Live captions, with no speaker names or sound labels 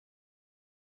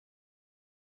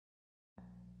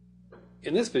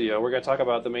In this video, we're going to talk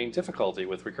about the main difficulty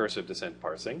with recursive descent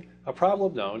parsing, a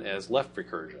problem known as left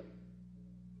recursion.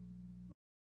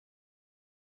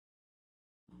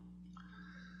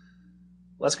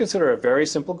 Let's consider a very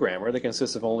simple grammar that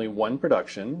consists of only one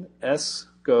production. S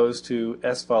goes to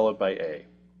S followed by A.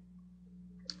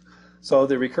 So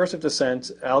the recursive descent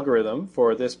algorithm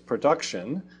for this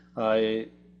production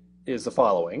is the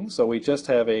following. So we just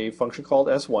have a function called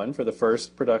S1 for the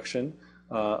first production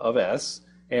of S.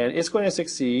 And it's going to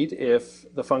succeed if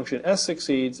the function S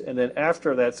succeeds, and then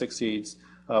after that succeeds,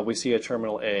 we see a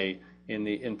terminal A in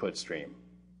the input stream.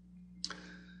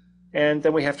 And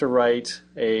then we have to write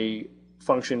a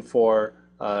function for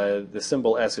the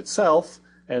symbol S itself.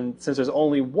 And since there's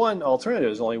only one alternative,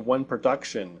 there's only one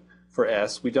production for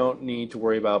S, we don't need to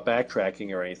worry about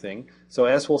backtracking or anything. So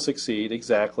S will succeed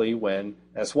exactly when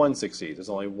S1 succeeds. There's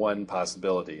only one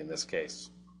possibility in this case.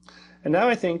 And now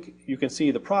I think you can see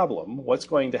the problem. What's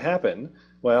going to happen?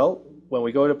 Well, when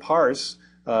we go to parse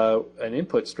an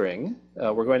input string,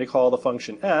 we're going to call the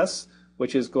function S,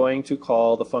 which is going to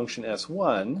call the function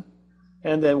S1.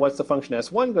 And then what's the function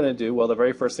S1 going to do? Well, the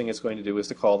very first thing it's going to do is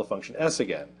to call the function S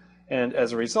again. And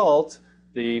as a result,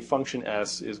 the function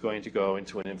S is going to go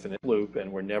into an infinite loop,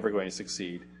 and we're never going to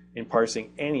succeed in parsing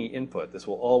any input. This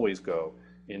will always go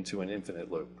into an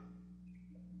infinite loop.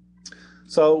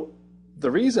 So the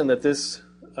reason that this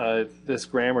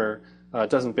grammar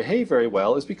doesn't behave very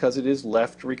well is because it is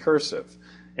left recursive.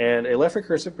 And a left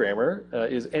recursive grammar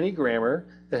is any grammar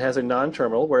that has a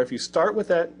non-terminal where if you start with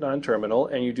that non-terminal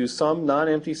and you do some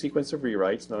non-empty sequence of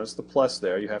rewrites, notice the plus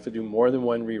there, you have to do more than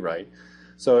one rewrite.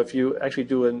 So if you actually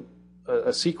do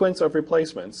a sequence of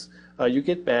replacements, you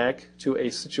get back to a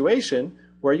situation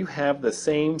where you have the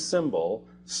same symbol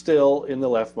still in the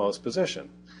leftmost position.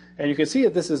 And you can see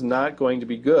that this is not going to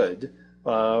be good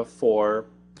for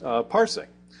parsing.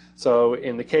 So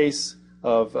in the case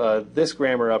of this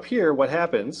grammar up here, what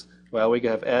happens? Well, we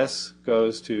have S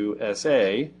goes to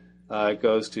SA,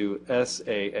 goes to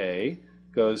SAA,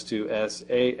 goes to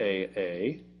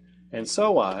SAAA, and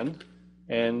so on.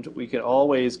 And we can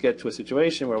always get to a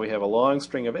situation where we have a long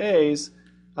string of A's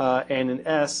and an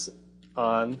S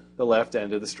on the left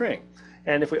end of the string.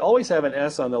 And if we always have an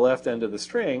S on the left end of the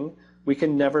string, we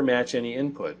can never match any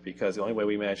input, because the only way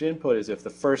we match input is if the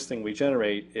first thing we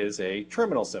generate is a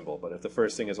terminal symbol. But if the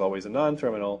first thing is always a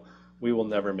non-terminal, we will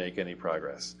never make any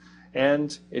progress.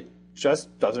 And it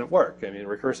just doesn't work. I mean,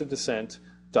 recursive descent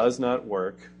does not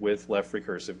work with left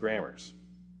recursive grammars.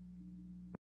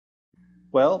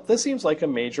 Well, this seems like a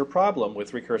major problem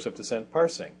with recursive descent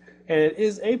parsing. And it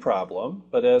is a problem,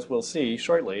 but as we'll see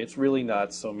shortly, it's really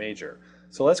not so major.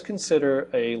 So let's consider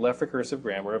a left recursive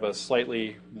grammar of a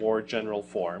slightly more general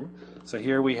form. So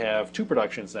here we have two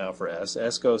productions now for S.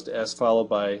 S goes to S followed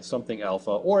by something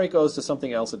alpha, or it goes to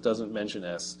something else that doesn't mention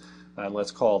S, and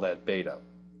let's call that beta.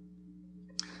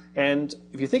 And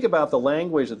if you think about the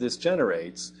language that this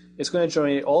generates, it's going to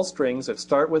generate all strings that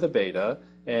start with a beta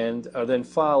and are then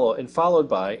followed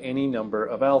by any number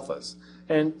of alphas.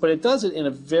 But it does it in a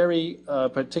very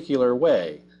particular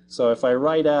way. So if I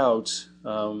write out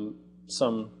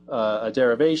a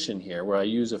derivation here where I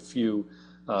use the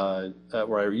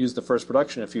first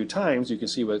production a few times, you can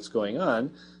see what's going on.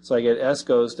 So I get S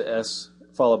goes to S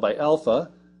followed by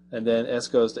alpha, and then S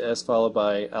goes to S followed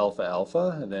by alpha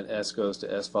alpha, and then S goes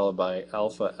to S followed by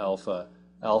alpha alpha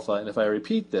alpha. And if I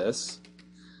repeat this,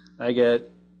 I get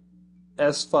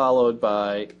S followed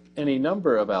by any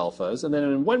number of alphas, and then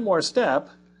in one more step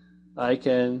I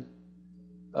can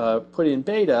put in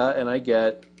beta, and I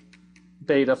get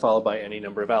beta followed by any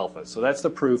number of alphas. So that's the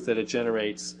proof that it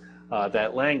generates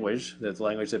that language. That's the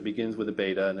language that begins with a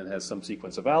beta and then has some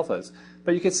sequence of alphas.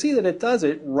 But you can see that it does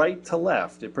it right to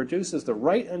left. It produces the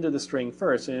right end of the string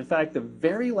first, and in fact the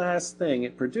very last thing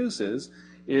it produces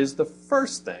is the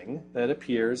first thing that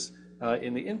appears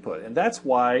in the input. And that's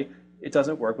why it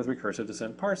doesn't work with recursive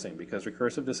descent parsing, because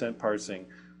recursive descent parsing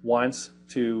wants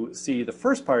to see the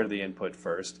first part of the input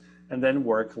first and then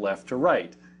work left to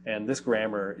right. And this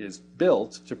grammar is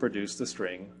built to produce the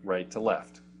string right to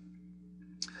left.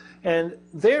 And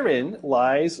therein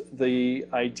lies the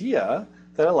idea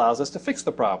that allows us to fix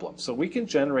the problem. So we can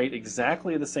generate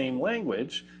exactly the same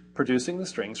language, producing the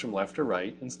strings from left to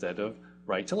right instead of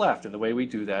right to left. And the way we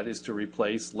do that is to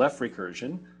replace left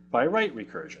recursion by right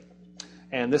recursion.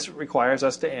 And this requires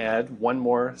us to add one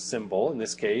more symbol, in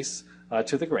this case,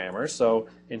 to the grammar. So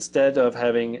instead of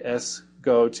having S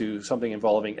go to something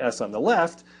involving S on the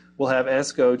left, we'll have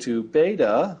S go to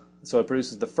beta, so it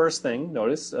produces the first thing,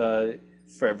 notice,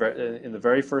 in the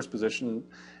very first position,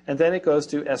 and then it goes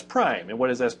to S prime. And what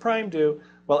does S prime do?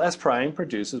 Well, S prime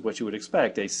produces what you would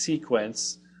expect, a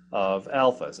sequence of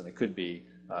alphas, and it could be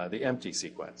the empty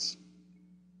sequence.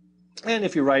 And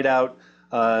if you write out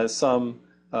an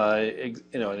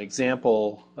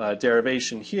example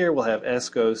derivation here, we'll have S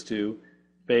goes to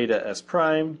beta S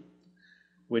prime,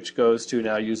 which goes to,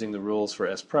 now using the rules for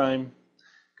S prime,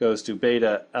 goes to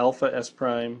beta alpha S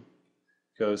prime,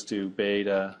 goes to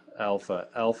beta alpha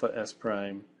alpha S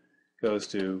prime, goes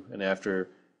to, and after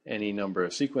any number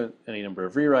of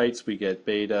rewrites, we get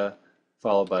beta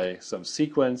followed by some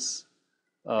sequence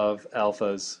of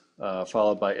alphas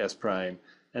followed by S prime.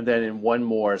 And then in one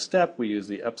more step, we use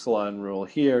the epsilon rule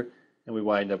here, and we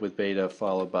wind up with beta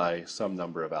followed by some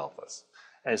number of alphas.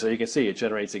 And so you can see it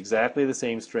generates exactly the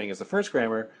same string as the first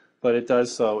grammar, but it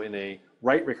does so in a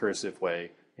right recursive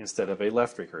way instead of a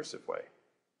left recursive way.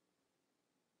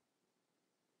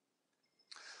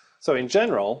 So in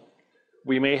general,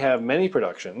 we may have many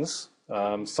productions,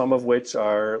 some of which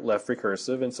are left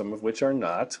recursive and some of which are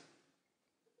not.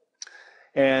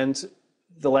 And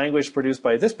the language produced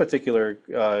by this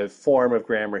particular form of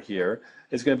grammar here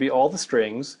is going to be all the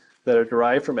strings that are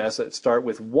derived from S that start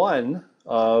with one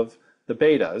of the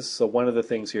betas, so one of the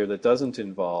things here that doesn't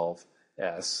involve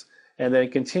S, and then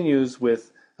it continues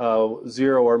with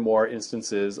 0 or more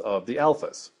instances of the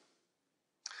alphas.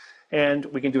 And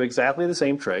we can do exactly the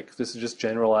same trick. This is just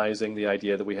generalizing the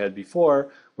idea that we had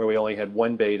before, where we only had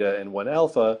one beta and one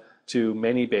alpha, to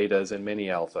many betas and many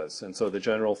alphas. And so the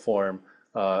general form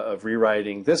of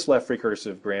rewriting this left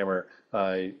recursive grammar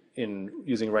in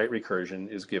using right recursion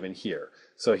is given here.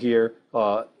 So here,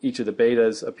 each of the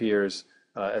betas appears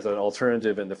as an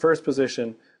alternative in the first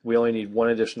position. We only need one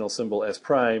additional symbol S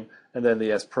prime, and then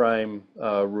the S prime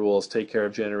rules take care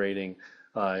of generating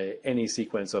any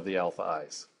sequence of the alpha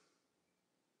i's.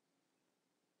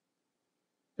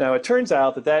 Now it turns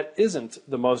out that that isn't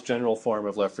the most general form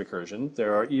of left recursion.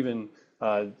 There are even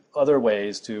other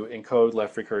ways to encode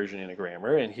left recursion in a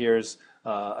grammar, and here's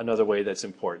another way that's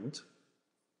important.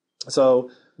 So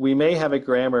we may have a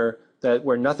grammar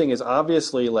where nothing is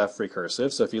obviously left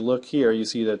recursive. So if you look here, you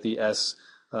see that the S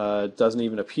doesn't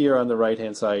even appear on the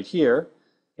right-hand side here.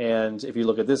 And if you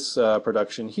look at this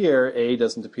production here, A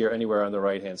doesn't appear anywhere on the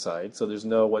right-hand side. So there's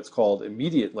no what's called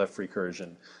immediate left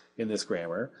recursion in this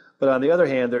grammar. But on the other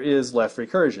hand, there is left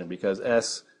recursion because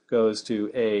S goes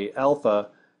to A alpha,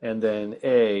 and then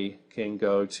A can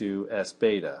go to S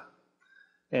beta.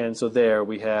 And so there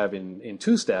we have, in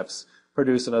 2 steps,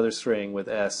 produced another string with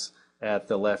S at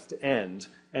the left end.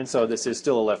 And so this is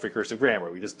still a left recursive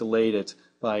grammar. We just delayed it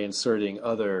by inserting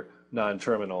other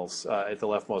non-terminals at the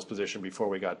leftmost position before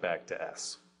we got back to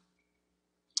S.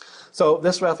 So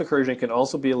this left recursion can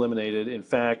also be eliminated. In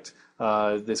fact,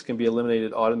 this can be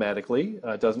eliminated automatically.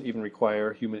 It doesn't even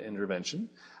require human intervention.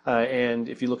 And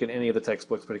if you look at any of the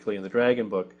textbooks, particularly in the Dragon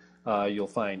book, you'll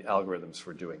find algorithms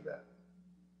for doing that.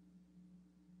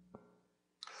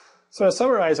 So to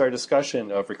summarize our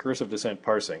discussion of recursive descent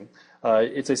parsing,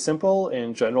 it's a simple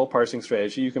and general parsing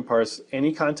strategy. You can parse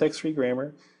any context-free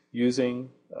grammar using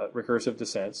recursive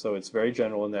descent, so it's very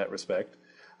general in that respect.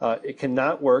 It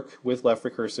cannot work with left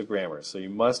recursive grammar, so you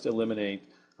must eliminate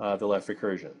the left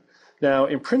recursion. Now,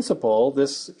 in principle,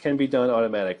 this can be done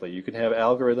automatically. You can have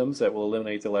algorithms that will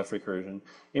eliminate the left recursion.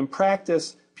 In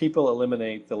practice, people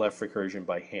eliminate the left recursion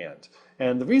by hand.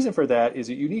 And the reason for that is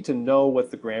that you need to know what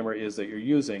the grammar is that you're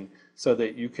using so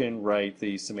that you can write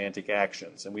the semantic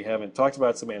actions. And we haven't talked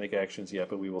about semantic actions yet,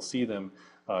 but we will see them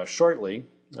shortly.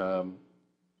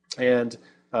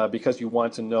 Because you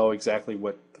want to know exactly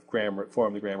what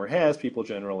form the grammar has, people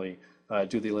generally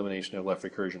do the elimination of left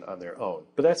recursion on their own.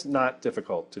 But that's not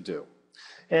difficult to do.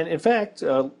 And in fact,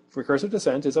 recursive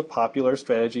descent is a popular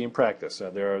strategy in practice.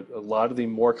 There are a lot of the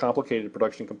more complicated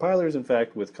production compilers, in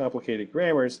fact, with complicated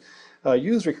grammars,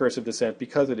 use recursive descent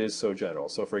because it is so general.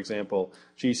 So for example,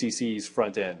 GCC's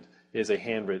front end is a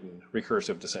handwritten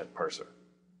recursive descent parser.